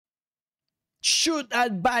Should I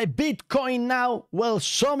buy Bitcoin now? Well,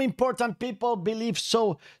 some important people believe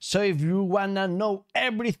so. So if you wanna know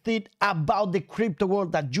everything about the crypto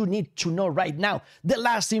world that you need to know right now, the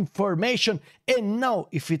last information, and know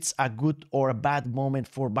if it's a good or a bad moment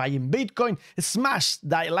for buying Bitcoin, smash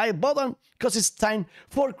that like button because it's time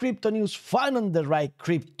for crypto news found on the right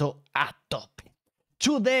crypto topic.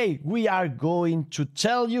 Today, we are going to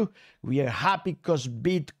tell you we are happy because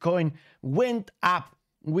Bitcoin went up.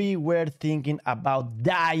 We were thinking about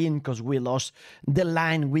dying because we lost the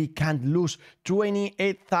line. We can't lose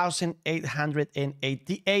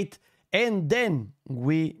 28,888. And then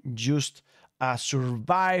we just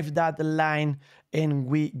survived that line and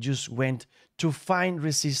we just went to find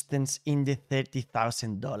resistance in the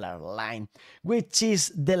 $30,000 line, which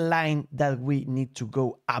is the line that we need to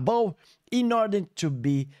go above in order to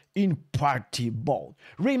be in party mode.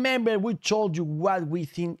 Remember, we told you what we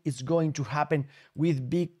think is going to happen with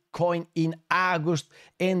Bitcoin in August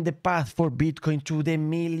and the path for Bitcoin to the $1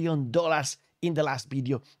 million in the last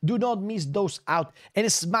video. Do not miss those out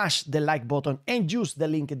and smash the like button and use the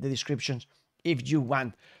link in the description if you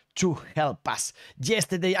want to help us.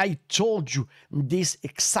 Yesterday, I told you this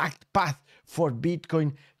exact path for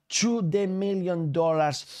Bitcoin to the $1 million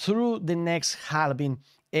through the next halving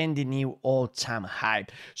and the new all-time high.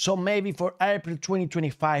 So maybe for April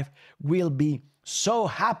 2025, we'll be so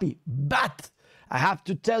happy. But I have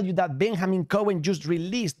to tell you that Benjamin Cohen just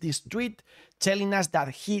released this tweet telling us that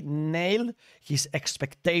he nailed his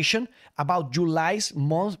expectation about July's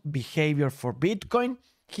month behavior for Bitcoin.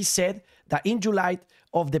 He said that in July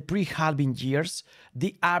of the pre-halving years,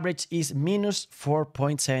 the average is minus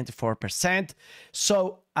 4.74%.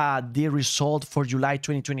 So the result for July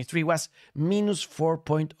 2023 was minus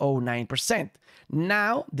 4.09%.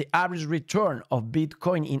 Now, the average return of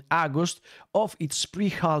Bitcoin in August of its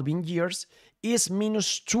pre-halving years is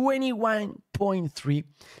minus 21.3%.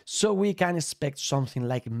 So we can expect something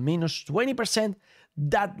like minus 20%.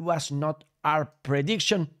 That was not our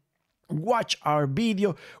prediction. Watch our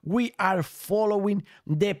video. We are following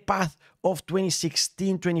the path of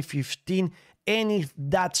 2016, 2015. And if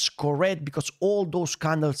that's correct, because all those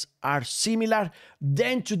candles are similar,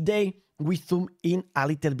 then today we zoom in a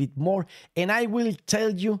little bit more. And I will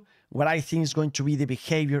tell you what I think is going to be the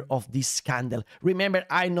behavior of this candle. Remember,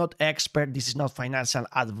 I'm not expert. This is not financial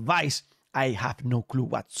advice. I have no clue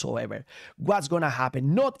whatsoever what's going to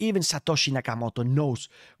happen. Not even Satoshi Nakamoto knows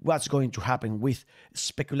what's going to happen with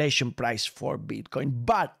speculation price for Bitcoin.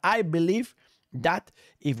 But I believe that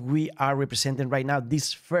if we are representing right now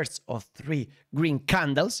this first of three green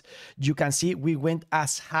candles, you can see we went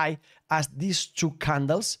as high as these two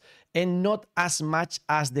candles and not as much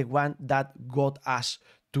as the one that got us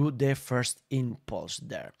to the first impulse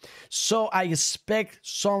there. So I expect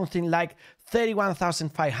something like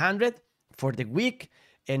 31,500 for the week,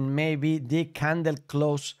 and maybe the candle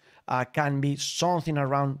close can be something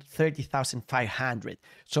around 30,500.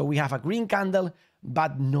 So we have a green candle,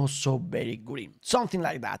 but not so very green, something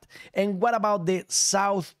like that. And what about the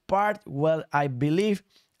south part? Well, I believe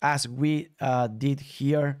as we did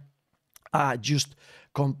here, just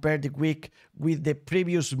compare the week with the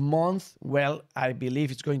previous month, well, I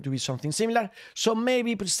believe it's going to be something similar. So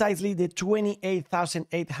maybe precisely the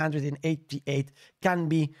 28,888 can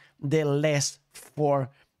be the less for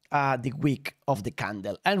the week of the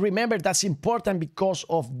candle. And remember, that's important because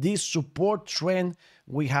of this support trend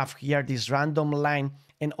we have here, this random line.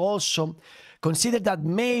 And also consider that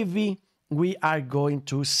maybe we are going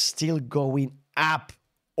to still going up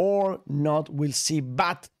or not, we'll see.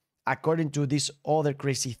 But according to this other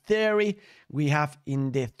crazy theory, we have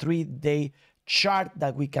in the 3-day chart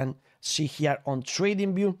that we can see here on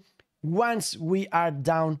TradingView, once we are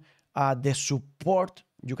down the support,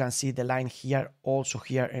 you can see the line here, also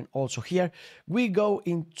here, and also here. We go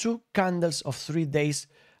in 2 candles of 3 days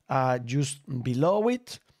just below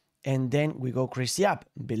it, and then we go crazy up,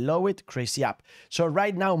 below it, crazy up. So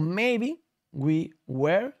right now, maybe we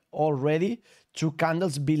were already 2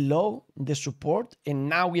 candles below the support, and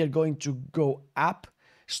now we are going to go up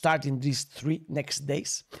starting these 3 next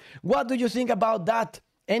days. What do you think about that?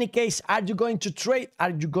 Any case, are you going to trade?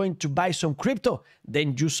 Are you going to buy some crypto?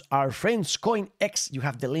 Then use our friends CoinX. You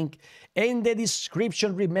have the link in the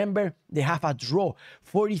description. Remember, they have a draw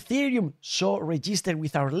for Ethereum, so register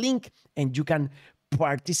with our link and you can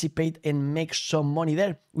participate and make some money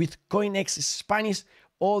there with CoinX Spanish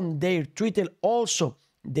on their Twitter. Also,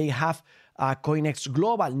 they have CoinX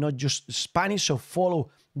Global, not just Spanish, so follow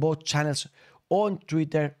both channels on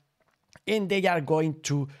Twitter and they are going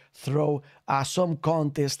to throw some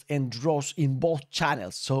contests and draws in both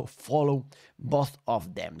channels, so follow both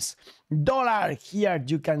of them. Dollar, here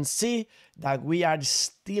you can see that we are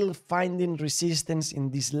still finding resistance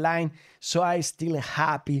in this line, so I'm still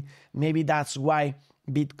happy. Maybe that's why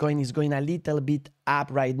Bitcoin is going a little bit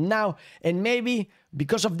up right now, and maybe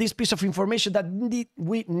because of this piece of information that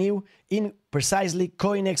we knew in precisely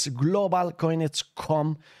CoinEx Global,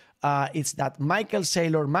 CoinEx.com, it's that Michael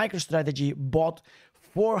Saylor MicroStrategy bought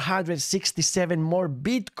 467 more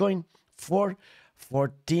Bitcoin for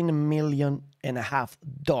 $14.5 million.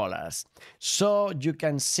 So you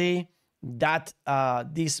can see that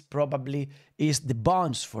this probably is the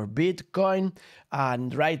bonds for Bitcoin,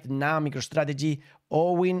 and right now MicroStrategy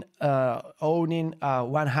owning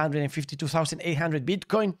 152,800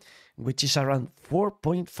 Bitcoin, which is around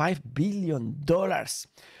 $4.5 billion.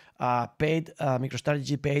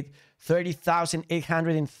 MicroStrategy paid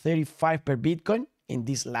 30,835 per Bitcoin in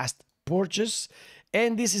this last purchase,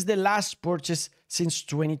 and this is the last purchase since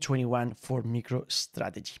 2021 for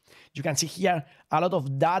MicroStrategy. You can see here a lot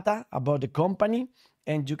of data about the company,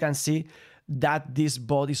 and you can see that this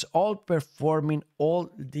bot is outperforming all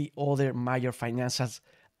the other major financial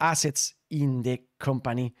assets in the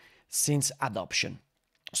company since adoption.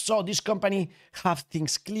 So this company have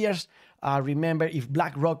things clear. Remember, if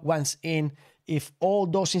BlackRock wants in, if all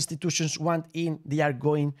those institutions want in, they are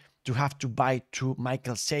going to have to buy to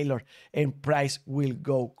Michael Saylor, and price will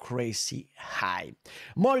go crazy high.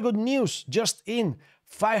 More good news, just in,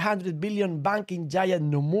 500 billion banking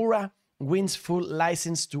giant Nomura wins full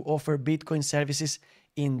license to offer Bitcoin services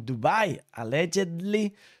in Dubai,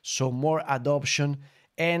 allegedly, so more adoption.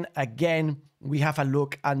 And again, we have a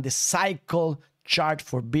look at the cycle chart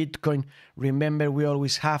for Bitcoin. Remember, we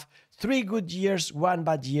always have 3 good years, 1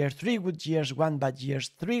 bad year, 3 good years, 1 bad year,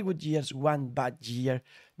 3 good years, 1 bad year.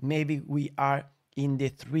 Maybe we are in the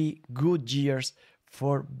 3 good years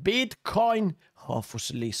for Bitcoin,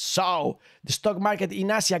 hopefully. So the stock market in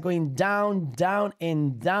Asia going down, down,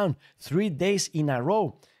 and down 3 days in a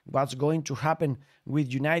row. What's going to happen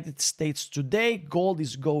with United States today? Gold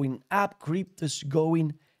is going up, crypto is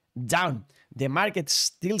going down. The market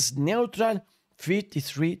still neutral,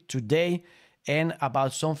 53 today. And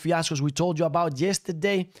about some fiascos we told you about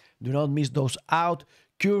yesterday, do not miss those out.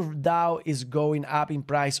 CurveDAO is going up in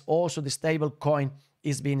price. Also, the stable coin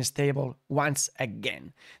is being stable once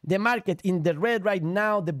again. The market in the red right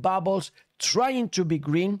now, the bubbles trying to be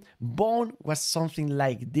green. Bone was something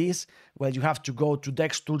like this. Well, you have to go to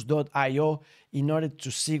DEXTools.io in order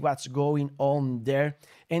to see what's going on there.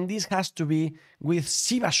 And this has to be with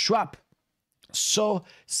Shiba Swap. So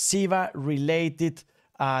Shiba related,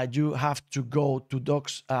 you have to go to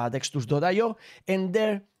DEXTools.io, and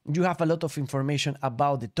there you have a lot of information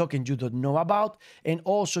about the token you don't know about. And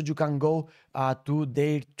also you can go to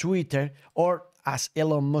their Twitter, or as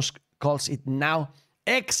Elon Musk calls it now,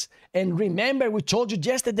 X. And remember, we told you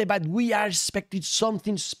yesterday, but we are expecting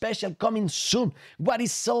something special coming soon. What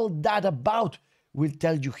is all that about? We'll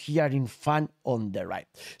tell you here in fun on the right.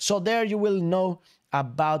 So there you will know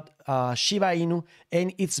about Shiba Inu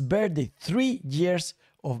and its birthday, 3 years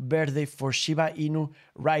of birthday for Shiba Inu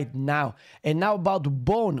right now. And now about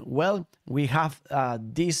Bone. Well, we have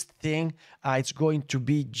this thing. It's going to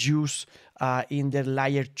be used in the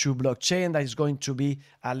Layer 2 blockchain that is going to be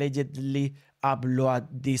allegedly uploaded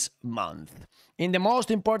this month. In the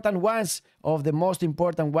most important ones,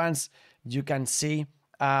 you can see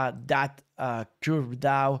that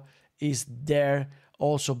CurveDAO is there,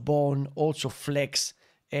 also Bone, also Flex.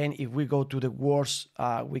 And if we go to the worst,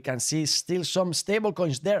 we can see still some stable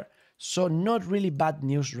coins there. So not really bad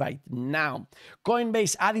news right now.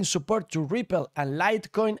 Coinbase adding support to Ripple and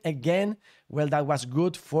Litecoin again. Well, that was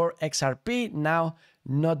good for XRP. Now,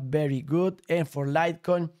 not very good. And for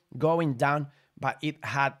Litecoin, going down, but it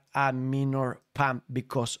had a minor pump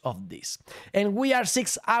because of this. And we are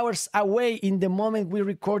 6 hours away in the moment we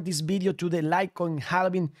record this video to the Litecoin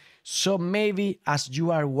halving. So maybe as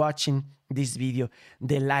you are watching this video,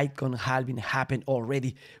 the Litecoin halving happened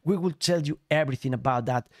already. We will tell you everything about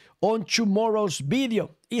that on tomorrow's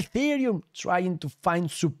video. Ethereum trying to find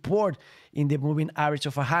support in the moving average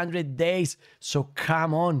of 100 days. So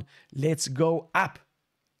come on, let's go up.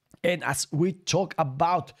 And as we talk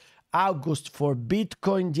about August for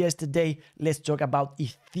Bitcoin yesterday, let's talk about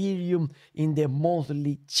Ethereum in the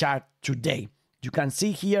monthly chart today. You can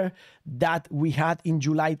see here that we had in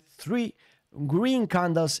July 3 green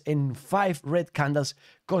candles and 5 red candles,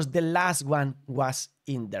 because the last one was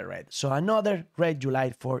in the red. So another red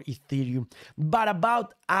July for Ethereum. But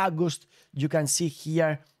about August, you can see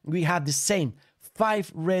here we have the same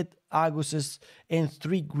 5 red Augusts and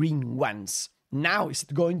 3 green ones. Now, is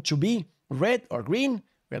it going to be red or green?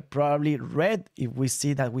 Well, probably red if we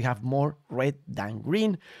see that we have more red than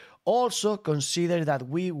green. Also, consider that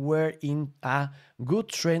we were in a good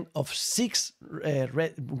trend of 6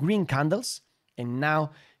 green candles, and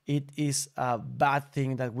now it is a bad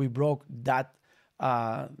thing that we broke that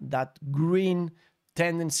green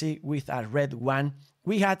tendency with a red one.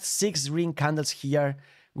 We had 6 green candles here.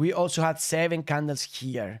 We also had 7 candles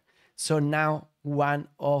here. So now 1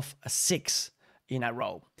 of 6 in a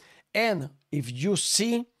row. And if you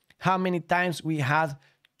see how many times we had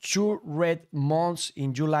 2 red months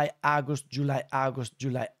in July, August, July, August,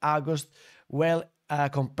 July, August, well,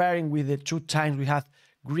 comparing with the 2 times we had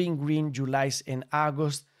green, July's and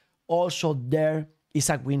August, also there is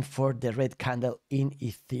a win for the red candle in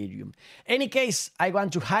Ethereum. Any case, I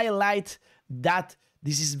want to highlight that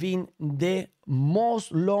this has been the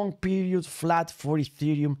most long period flat for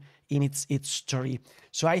Ethereum in its history.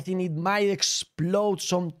 So I think it might explode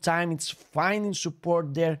sometime. It's finding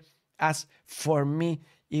support there. As for me,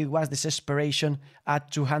 it was desperation at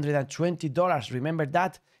 $220. Remember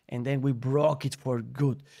that? And then we broke it for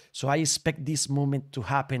good. So I expect this movement to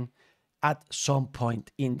happen at some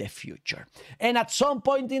point in the future. And at some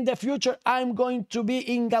point in the future, I'm going to be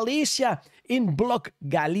in Galicia, in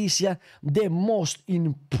BlockGalicia, the most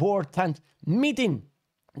important meeting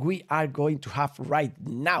we are going to have right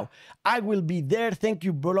now. I will be there. Thank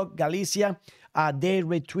you, BlockGalicia. They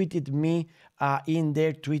retweeted me in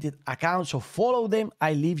their tweeted account, so follow them.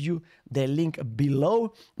 I leave you the link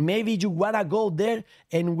below. Maybe you wanna go there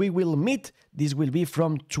and we will meet. This will be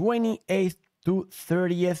from 28th to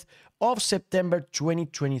 30th of September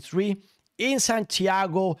 2023 in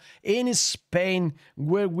Santiago, in Spain,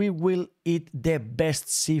 where we will eat the best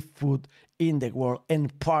seafood in the world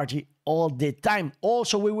and party all the time.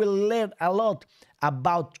 Also, we will learn a lot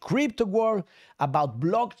about crypto world, about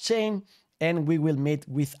blockchain, and we will meet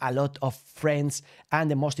with a lot of friends and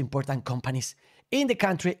the most important companies in the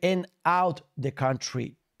country and out the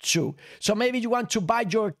country too. So maybe you want to buy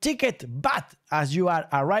your ticket, but as you are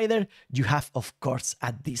a rider, you have, of course,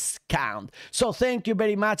 a discount. So thank you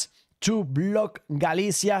very much to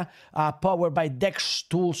BlockGalicia, powered by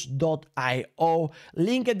DEXTools.io.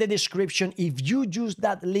 Link in the description. If you use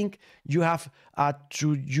that link, you have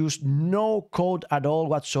to use no code at all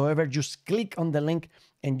whatsoever. Just click on the link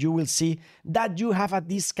and you will see that you have a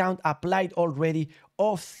discount applied already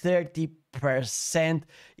of 30%.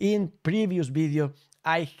 In previous video,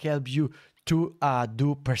 I help you to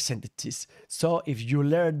do percentages. So if you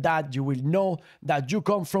learn that, you will know that you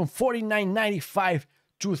come from $49.95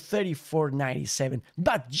 to $34.97,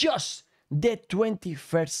 but just the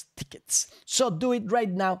 21st tickets. So do it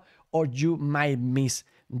right now or you might miss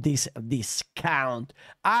this discount.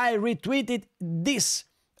 I retweeted this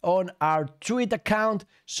on our tweet account,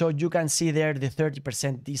 so you can see there the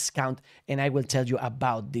 30% discount, and I will tell you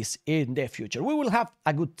about this in the future. We will have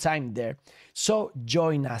a good time there, so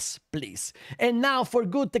join us, please. And now for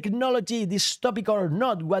good technology, this topic or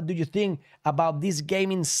not, what do you think about this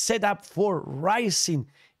gaming setup for Rising?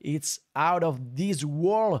 It's out of this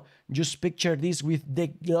world. Just picture this with the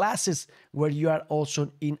glasses where you are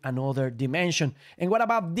also in another dimension. And what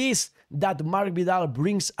about this that Mark Vidal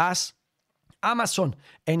brings us? Amazon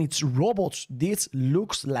and its robots. This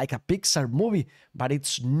looks like a Pixar movie, but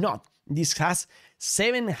it's not. This has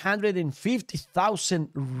 750,000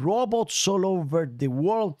 robots all over the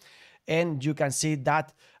world, and you can see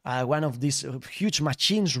that one of these huge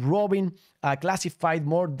machines, Robin, classified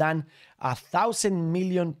more than 1,000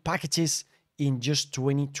 million packages in just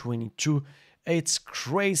 2022. It's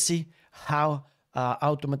crazy how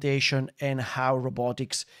automation and how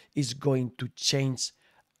robotics is going to change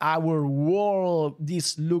our world.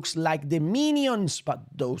 This looks like the Minions, but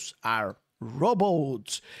those are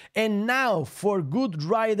robots. And now for good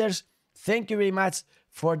riders, thank you very much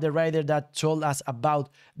for the rider that told us about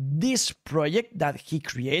this project that he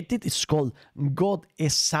created. It's called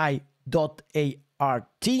GodSI.art.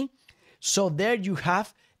 So there you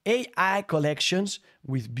have AI collections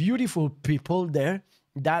with beautiful people there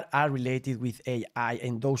that are related with AI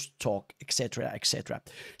and those talk, etc., etc.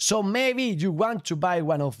 So maybe you want to buy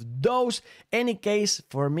one of those. Any case,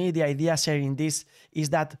 for me, the idea sharing this is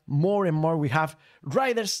that more and more we have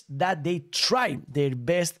riders that they try their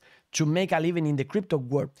best to make a living in the crypto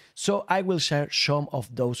world. So I will share some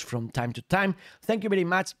of those from time to time. Thank you very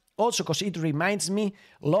much. Also, because it reminds me,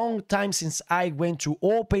 long time since I went to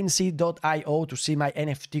OpenSea.io to see my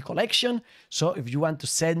NFT collection. So if you want to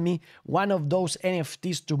send me one of those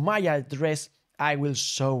NFTs to my address, I will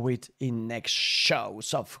show it in next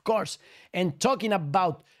shows, of course. And talking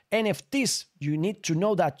about NFTs, you need to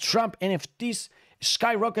know that Trump NFTs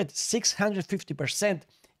skyrocketed 650%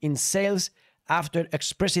 in sales after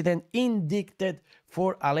ex-president indicted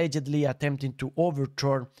for allegedly attempting to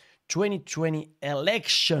overturn 2020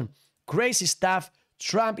 election. Crazy stuff.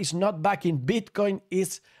 Trump is not backing Bitcoin,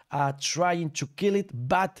 is trying to kill it,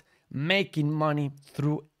 but making money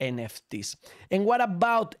through NFTs. And what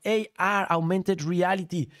about AR, augmented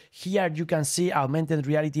reality? Here you can see augmented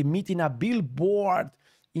reality meeting a billboard.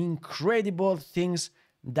 Incredible things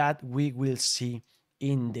that we will see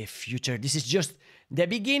in the future. This is just the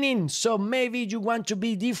beginning, so maybe you want to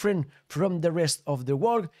be different from the rest of the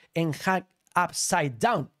world and hang upside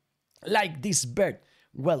down like this bird.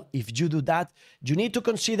 Well, if you do that, you need to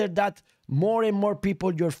consider that more and more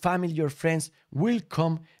people, your family, your friends, will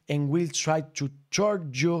come and will try to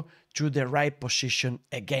turn you to the right position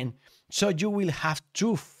again. So you will have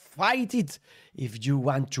to fight it. If you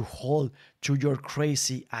want to hold to your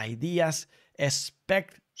crazy ideas,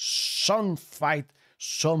 expect some fight,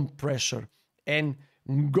 some pressure, and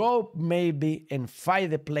go maybe and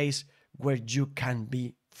find a place where you can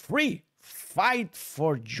be free. Fight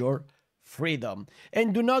for your freedom.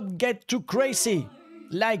 And do not get too crazy,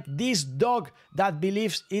 like this dog that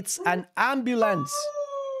believes it's an ambulance.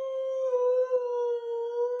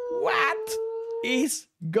 What is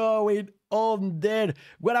going on there?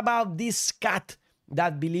 What about this cat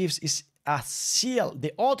that believes it's a seal?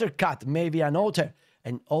 The otter cat, maybe an otter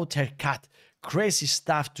cat. Crazy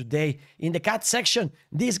stuff today in the cat section.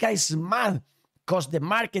 This guy is mad because the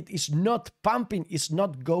market is not pumping, it's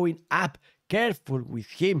not going up. Careful with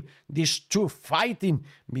him. These two fighting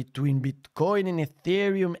between Bitcoin and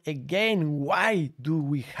Ethereum again. Why do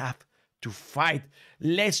we have to fight?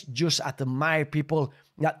 Let's just admire people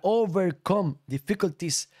that overcome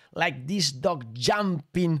difficulties, like this dog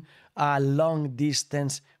jumping a long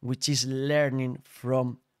distance, which is learning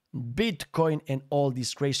from Bitcoin and all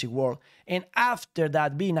this crazy world. And after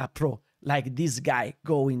that, being a pro, like this guy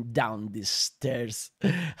going down the stairs,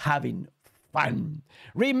 having fun.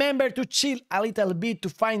 Remember to chill a little bit to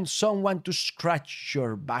find someone to scratch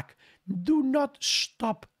your back. Do not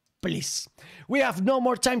stop, please. We have no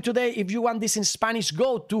more time today. If you want this in Spanish,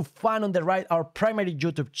 go to Fun on the Right, our primary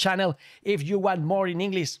YouTube channel. If you want more in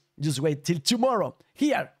English, just wait till tomorrow.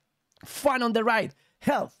 Here, Fun on the Right,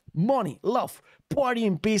 health, money, love, party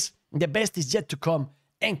in peace. The best is yet to come,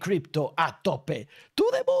 and crypto a tope. To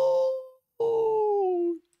the moon!